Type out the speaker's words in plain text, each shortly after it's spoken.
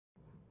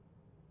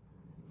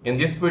In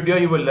this video,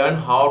 you will learn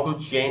how to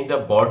change the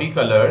body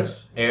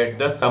colors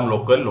at some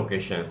local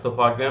location. So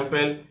for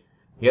example,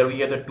 here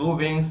we have the two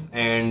wings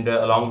and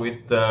along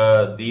with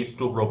these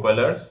two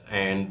propellers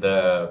and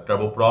the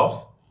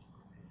turboprops.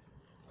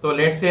 So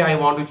let's say I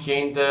want to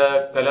change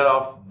the color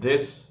of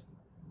this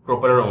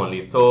propeller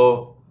only.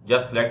 So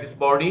just select this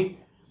body.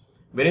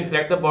 When you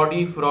select the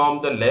body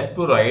from the left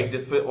to right,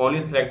 this will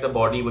only select the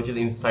body which is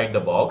inside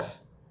the box.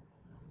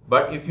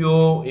 But if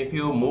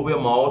you move your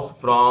mouse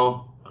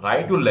from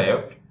right to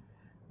left,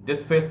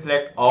 this will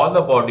select all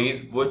the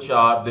bodies which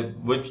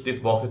this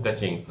box is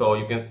touching. So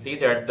you can see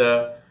that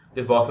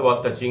this box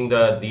was touching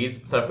these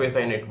surface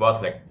and it was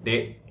like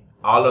they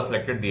all are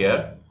selected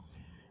there.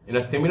 In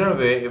a similar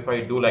way, if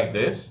I do like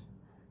this,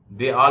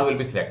 they all will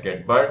be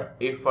selected. But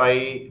if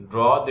I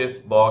draw this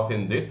box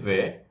in this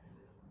way,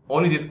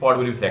 only this part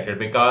will be selected,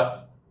 because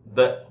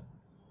the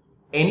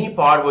any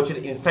part which is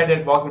inside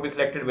that box will be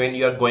selected when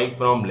you are going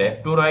from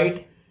left to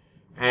right,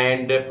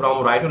 and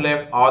from right to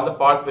left all the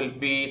parts will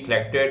be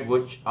selected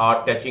which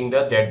are touching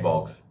the dead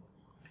box.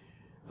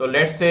 So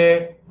let's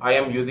say I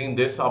am using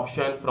this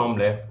option from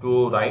left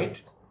to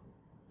right,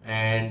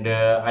 and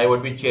I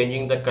would be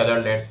changing the color,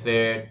 let's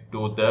say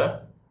to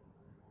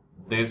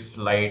this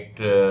light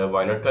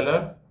violet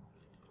color,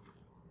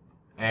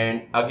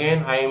 and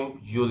again I am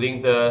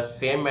using the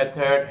same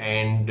method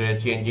and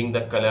changing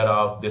the color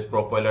of this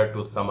propeller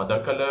to some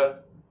other color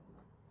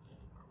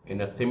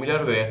in a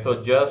similar way.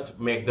 So just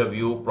make the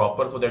view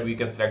proper so that we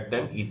can select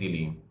them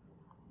easily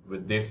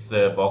with this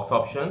box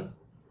option.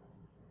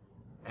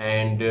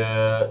 And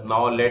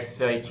now let's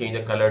say I change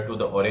the color to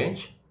the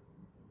orange,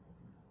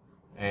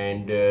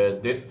 and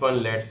this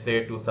one let's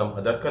say to some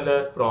other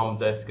color from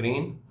the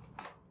screen.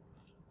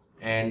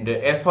 And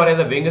as far as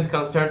the wing is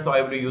concerned, so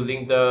I will be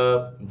using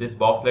this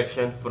box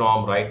selection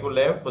from right to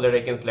left so that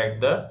I can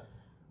select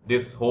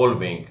this whole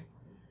wing,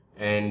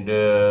 and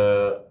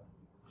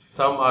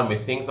some are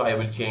missing, so I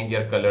will change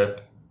their colors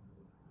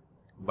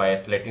by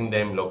selecting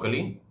them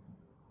locally.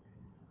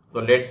 So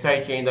let's say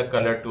I change the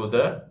color to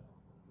the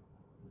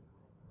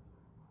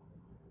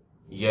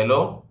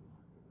yellow,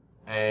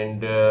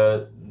 and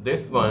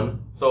this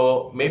one,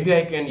 so maybe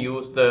I can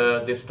use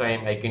this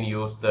time I can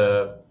use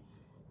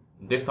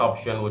this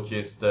option, which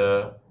is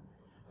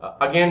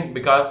again,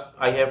 because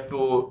I have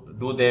to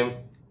do them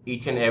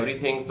each and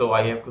everything, so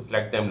I have to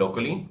select them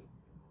locally.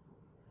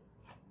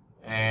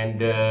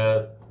 And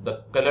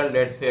the color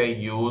let's say I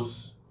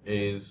use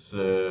is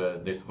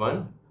this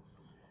one.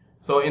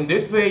 So in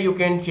this way you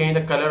can change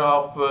the color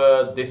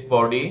of this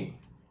body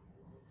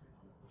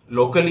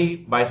locally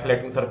by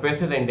selecting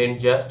surfaces and then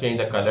just change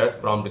the colors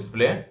from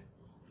display.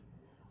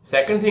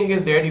 Second thing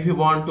is that if you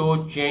want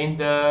to change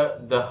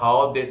the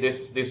how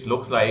this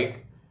looks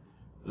like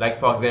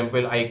for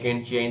example, I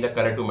can change the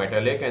color to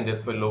metallic, and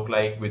this will look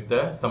like with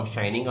some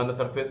shining on the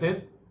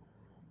surfaces,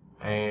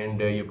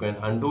 and you can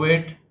undo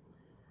it.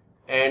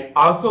 And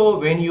also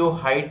when you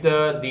hide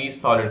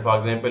these solids, for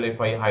example if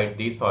I hide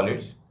these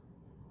solids,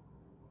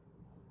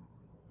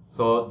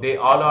 so they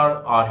all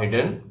are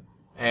hidden,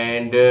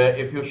 and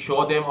if you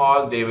show them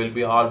all, they will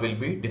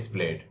be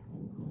displayed.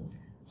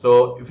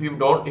 So if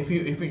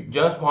you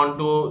just want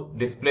to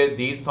display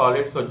these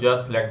solids, so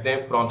just select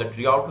them from the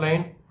tree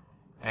outline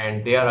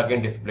and they are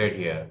again displayed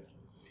here.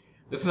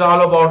 This is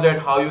all about that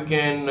how you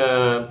can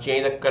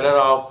change the color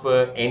of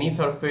any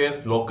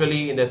surface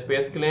locally in the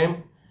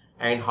SpaceClaim,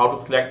 and how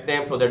to select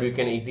them so that you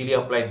can easily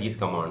apply these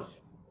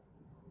commands.